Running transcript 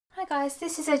guys,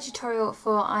 this is a tutorial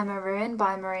for I'm a Ruin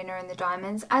by Marina and the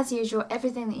Diamonds. As usual,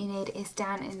 everything that you need is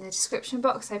down in the description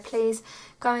box, so please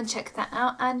go and check that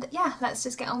out. And yeah, let's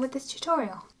just get on with this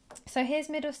tutorial. So here's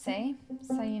middle C,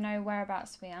 so you know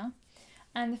whereabouts we are.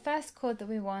 And the first chord that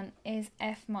we want is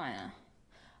F minor.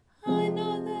 I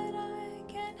know that I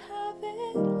can have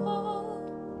it all,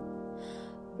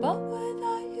 but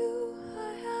without you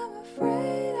I am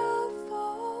afraid I'll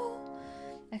fall.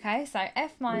 Okay, so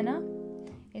F minor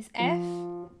is F,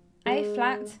 A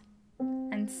flat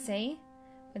and C,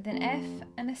 with an F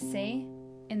and a C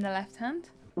in the left hand.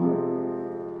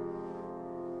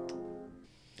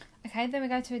 Okay, then we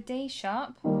go to a D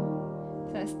sharp,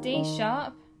 so that's D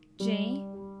sharp, G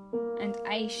and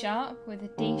A sharp, with a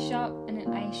D sharp and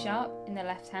an A sharp in the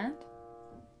left hand.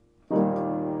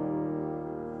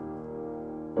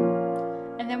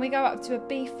 And then we go up to a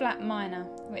B flat minor,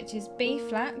 which is B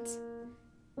flat,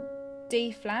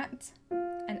 D flat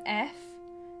and F,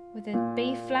 with a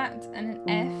B flat and an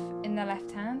F in the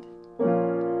left hand.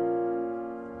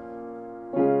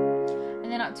 And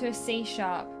then up to a C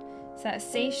sharp, so that's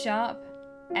C sharp,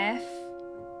 F,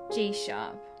 G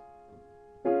sharp,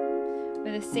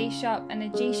 with a C sharp and a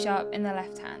G sharp in the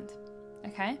left hand.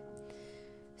 Okay,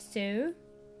 so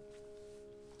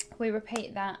we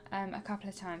repeat that a couple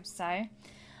of times. So I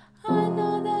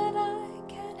know that I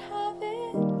can have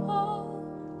it all,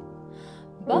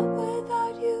 but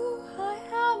without you I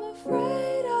am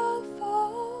afraid I'll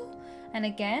fall. And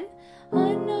again,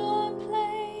 I know I'm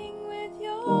playing with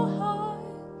your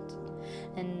heart,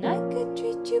 and I could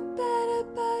treat you better,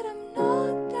 but I'm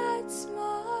not that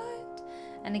smart.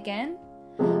 And again,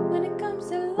 when it comes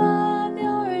to love,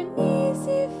 you're an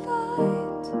easy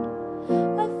fight,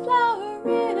 a flower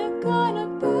in a garden, a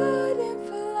bird in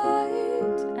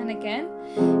flight. And again,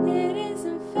 it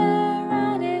isn't fair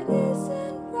and it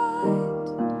isn't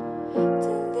right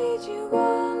to lead you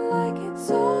on like it's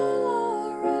all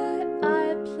alright.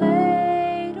 I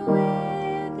played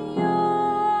with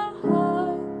your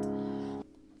heart.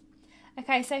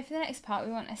 Okay, so for the next part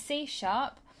we want a C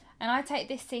sharp, and I take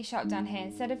this C sharp down here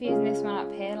instead of using this one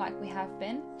up here like we have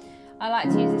been. I like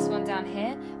to use this one down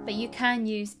here, but you can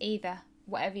use either,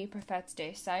 whatever you prefer to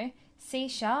do. So C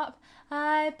sharp,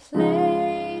 I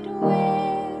played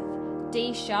with,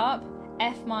 D sharp,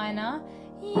 F minor,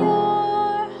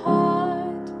 your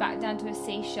heart, back down to a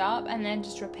C sharp, and then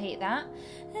just repeat that.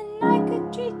 And I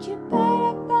could treat you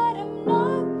better, but I'm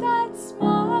not that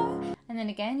smart. And then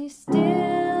again, you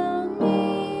still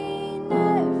mean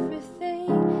everything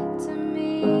to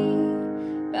me.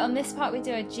 But on this part we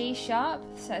do a G sharp,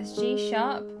 so it's G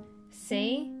sharp,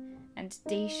 C and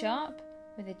D sharp,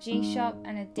 with a G sharp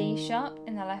and a D sharp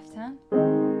in the left hand.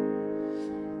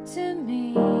 To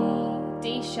me,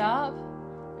 D sharp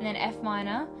and then F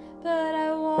minor, but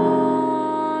I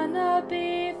wanna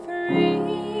be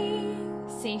free,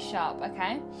 C sharp.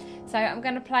 Okay, so I'm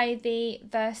going to play the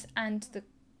verse and the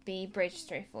bridge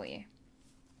through for you.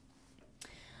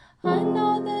 I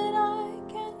know that I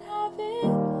can have it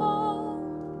all,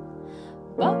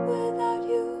 but without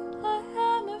you I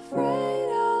am afraid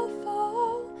I'll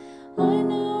fall. I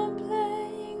know I'm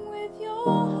playing with your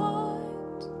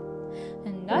heart,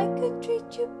 and I could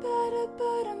treat you better,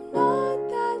 but I'm not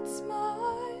that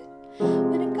smart.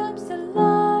 When it comes to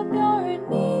love, you're an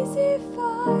easy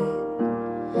fight,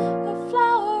 a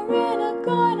flower in a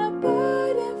garden, a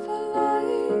bird in flight.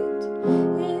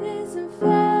 It isn't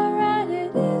fair and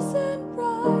it isn't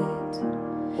right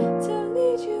to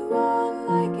lead you on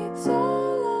like it's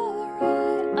all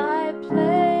alright. I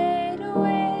played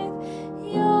with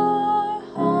your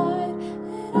heart,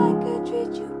 and I could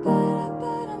treat you better,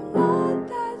 but I'm not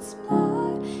that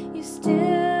smart. You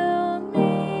still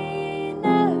mean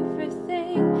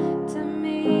everything to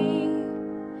me,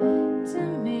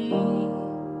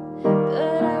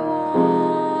 but I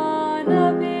wanna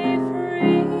be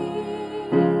free.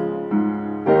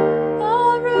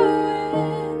 I'll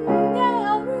ruin, yeah,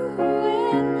 I'll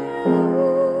ruin you.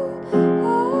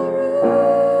 I'll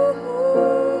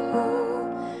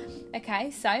ruin. Okay,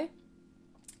 so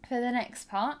for the next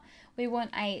part we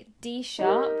want a D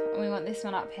sharp, and we want this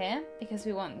one up here because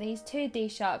we want these two D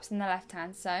sharps in the left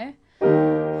hand. So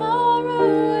I'll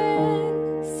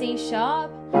ruin, C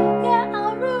sharp, yeah,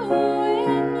 I'll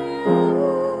ruin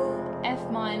you. F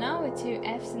minor with two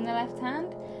F's in the left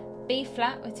hand, B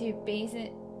flat with two B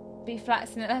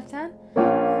flats in the left hand,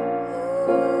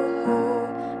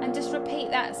 and just repeat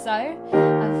that. So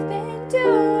I've been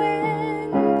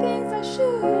doing things I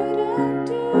shouldn't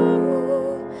do,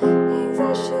 things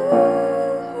I shouldn't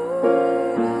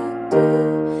do,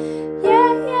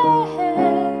 yeah, yeah,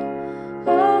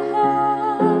 oh,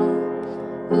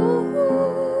 oh,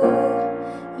 ooh.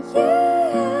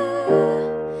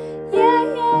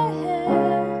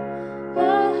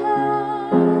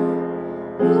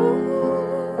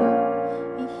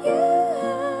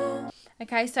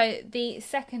 Okay, so the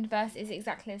second verse is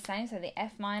exactly the same. So the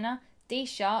F minor, D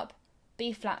sharp,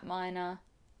 B flat minor,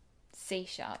 C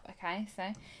sharp. Okay, so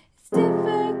it's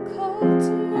difficult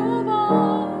to move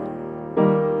on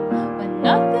when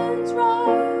nothing's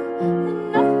right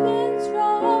and nothing's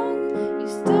wrong. You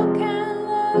still can't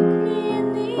look me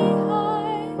in the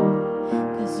eye,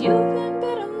 'cause you've been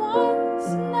bitten once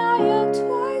and now you're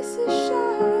twice as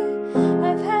shy.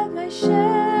 I've had my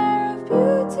share of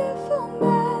beautiful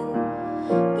men,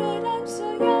 but I'm so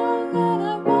young and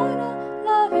I wanna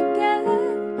love again.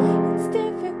 It's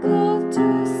difficult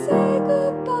to say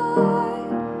goodbye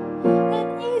and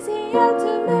easier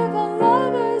to live a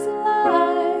lover's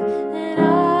lie, and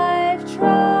I've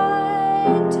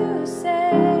tried to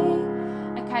say.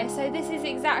 Okay, so this is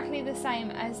exactly the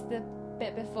same as the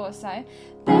bit before. So,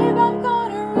 babe, I'm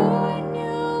gonna ruin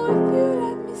you if you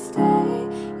let me stay.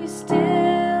 You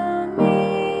still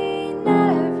mean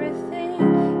everything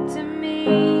to me,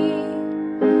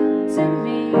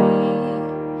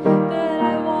 but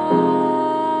I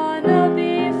wanna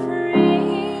be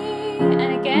free.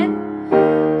 And again,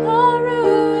 I'll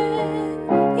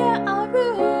ruin, yeah, I'll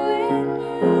ruin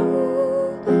you.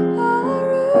 I'll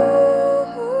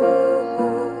ruin.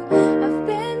 I've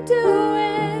been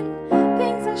doing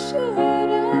things I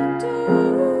shouldn't do,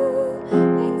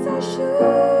 things I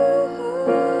shouldn't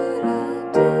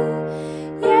do.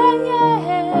 Yeah, yeah,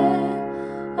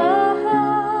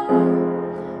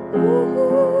 ooh,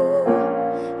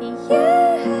 yeah,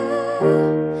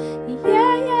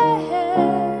 yeah, yeah,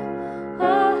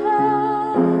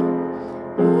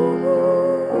 ooh,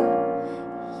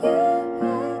 yeah.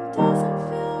 It doesn't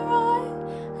feel right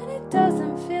and it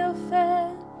doesn't feel fair.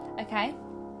 Okay,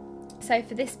 so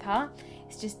for this part,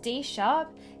 it's just D sharp,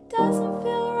 doesn't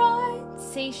feel right,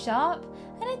 C sharp,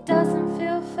 and it doesn't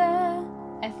feel fair,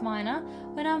 F minor,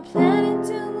 when I'm planning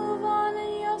to move on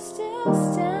and you're still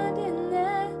standing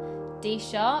there, D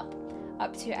sharp,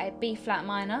 up to a B flat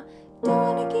minor, don't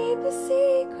wanna keep a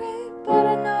secret, but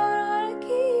I know how to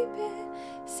keep it,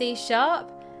 C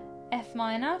sharp, F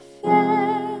minor,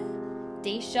 fair,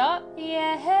 D sharp,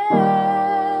 yeah.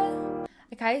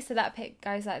 Okay, so that pick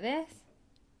goes like this.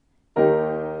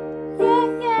 Yeah,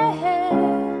 yeah,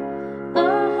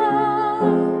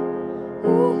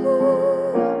 ooh,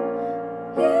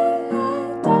 yeah.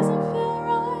 It doesn't feel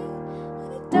right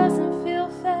and it doesn't feel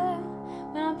fair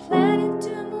when I'm planning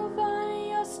to move on and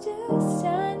you're still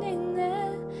standing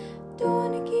there. Don't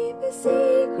wanna keep a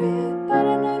secret, but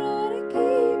I know how to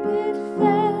keep it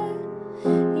fair.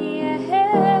 Yeah,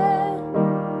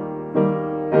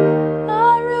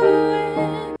 I'll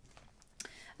ruin.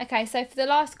 Okay, so for the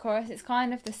last chorus, it's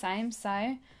kind of the same.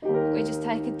 So we just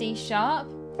take a D sharp.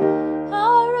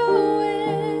 I'll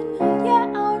ruin,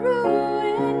 yeah, I'll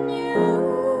ruin you.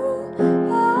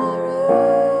 I'll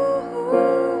ruin.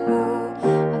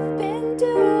 I've been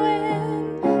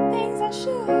doing things I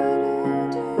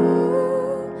shouldn't do,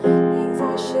 things I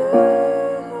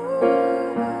shouldn't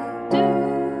do.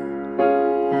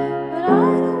 But I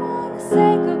don't wanna say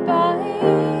goodbye,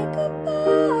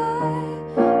 goodbye.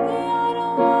 Yeah, I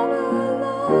don't wanna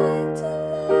lie to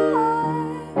you.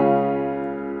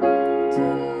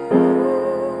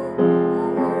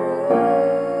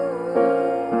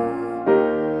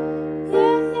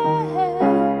 Yeah, yeah,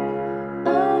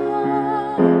 ooh,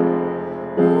 yeah,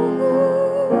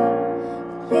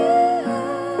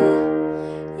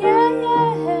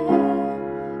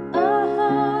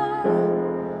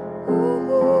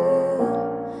 ooh,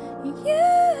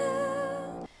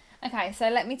 yeah. Okay, so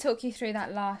let me talk you through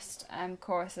that last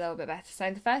chorus a little bit better.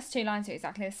 So the first two lines are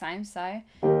exactly the same. So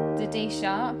the D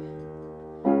sharp,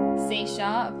 C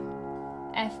sharp,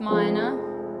 F minor,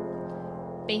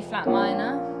 B flat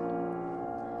minor,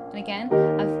 and again,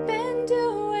 I've been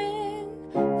doing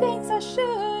things I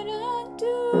shouldn't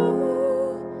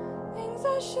do, things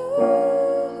I shouldn't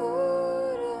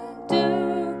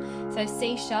do. So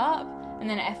C sharp and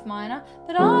then F minor,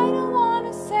 but I don't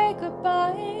wanna say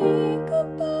goodbye,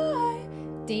 goodbye.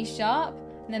 D sharp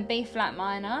and then B flat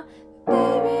minor,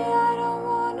 baby, I don't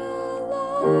wanna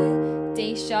lie.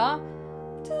 D sharp,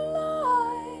 to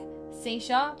lie, C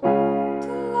sharp, to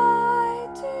lie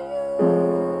to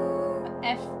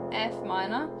you, F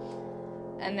minor,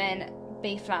 and then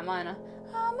B flat minor,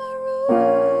 I'm a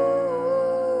ruin.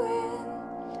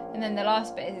 And then the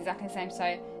last bit is exactly the same,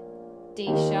 so D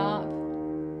sharp,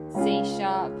 C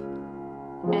sharp,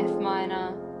 F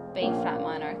minor, B flat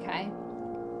minor, okay?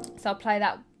 So I'll play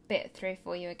that bit through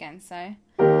for you again, so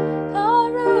I'll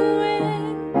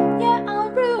ruin, yeah, I'll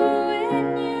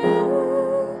ruin you.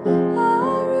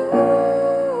 I'll ruin.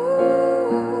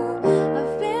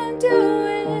 I've been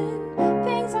doing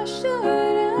things I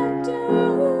shouldn't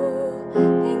do,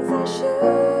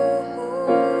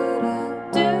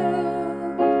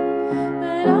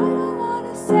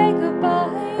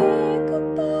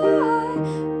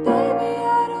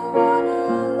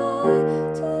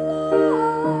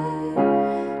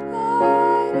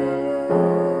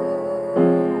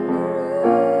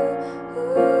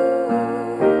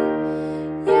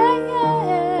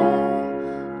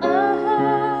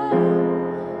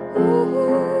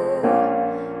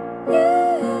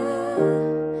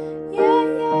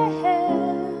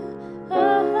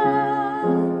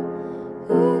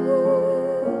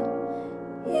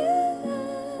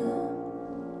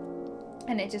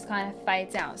 it just kind of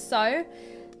fades out. So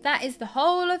that is the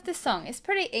whole of the song. It's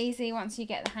pretty easy once you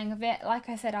get the hang of it. Like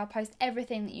I said, I'll post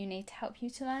everything that you need to help you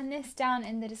to learn this down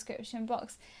in the description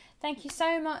box. Thank you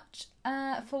so much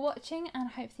for watching, and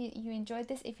I hope that you enjoyed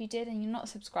this. If you did and you're not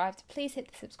subscribed, please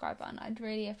hit the subscribe button. I'd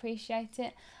really appreciate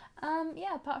it.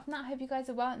 Yeah, apart from that, I hope you guys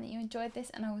are well and that you enjoyed this,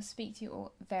 and I will speak to you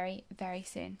all very, very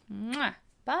soon. Mwah!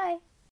 Bye!